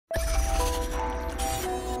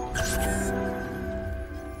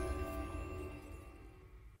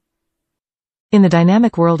In the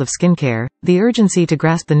dynamic world of skincare, the urgency to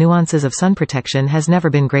grasp the nuances of sun protection has never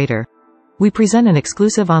been greater. We present an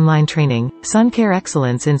exclusive online training, Sun Care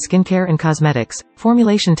Excellence in Skincare and Cosmetics,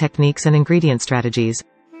 Formulation Techniques and Ingredient Strategies.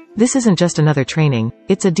 This isn't just another training,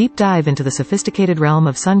 it's a deep dive into the sophisticated realm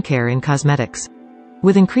of sun care in cosmetics.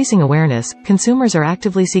 With increasing awareness, consumers are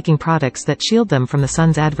actively seeking products that shield them from the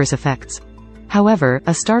sun's adverse effects. However,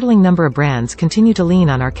 a startling number of brands continue to lean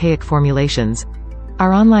on archaic formulations.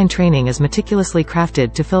 Our online training is meticulously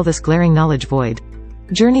crafted to fill this glaring knowledge void.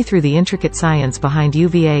 Journey through the intricate science behind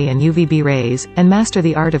UVA and UVB rays, and master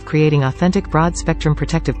the art of creating authentic broad-spectrum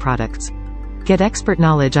protective products. Get expert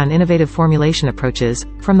knowledge on innovative formulation approaches,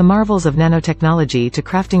 from the marvels of nanotechnology to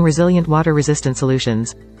crafting resilient water-resistant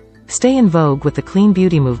solutions. Stay in vogue with the clean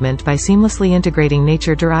beauty movement by seamlessly integrating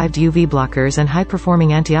nature-derived UV blockers and high-performing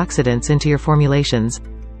antioxidants into your formulations.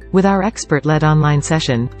 With our expert-led online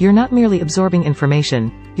session, you're not merely absorbing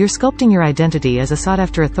information, you're sculpting your identity as a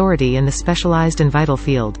sought-after authority in this specialized and vital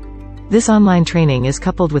field. This online training is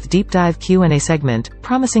coupled with deep-dive Q&A segment,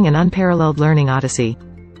 promising an unparalleled learning odyssey.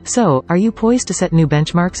 So, are you poised to set new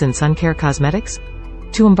benchmarks in sun care cosmetics?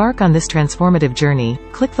 To embark on this transformative journey,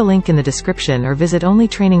 click the link in the description or visit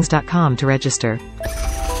OnlyTRAININGS.com to register.